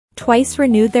Twice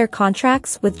renewed their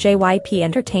contracts with JYP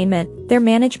Entertainment, their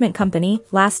management company,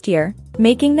 last year,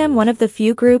 making them one of the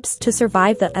few groups to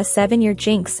survive the 7-year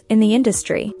jinx in the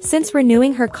industry. Since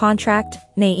renewing her contract,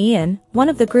 Nayeon, one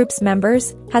of the group's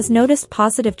members, has noticed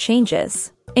positive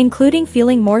changes, including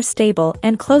feeling more stable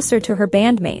and closer to her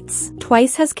bandmates.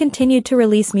 Twice has continued to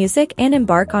release music and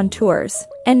embark on tours,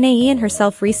 and Nayeon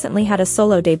herself recently had a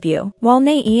solo debut. While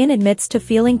Nayeon admits to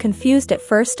feeling confused at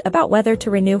first about whether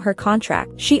to renew her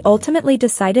contract, she ultimately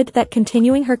decided that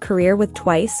continuing her career with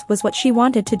Twice was what she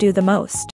wanted to do the most.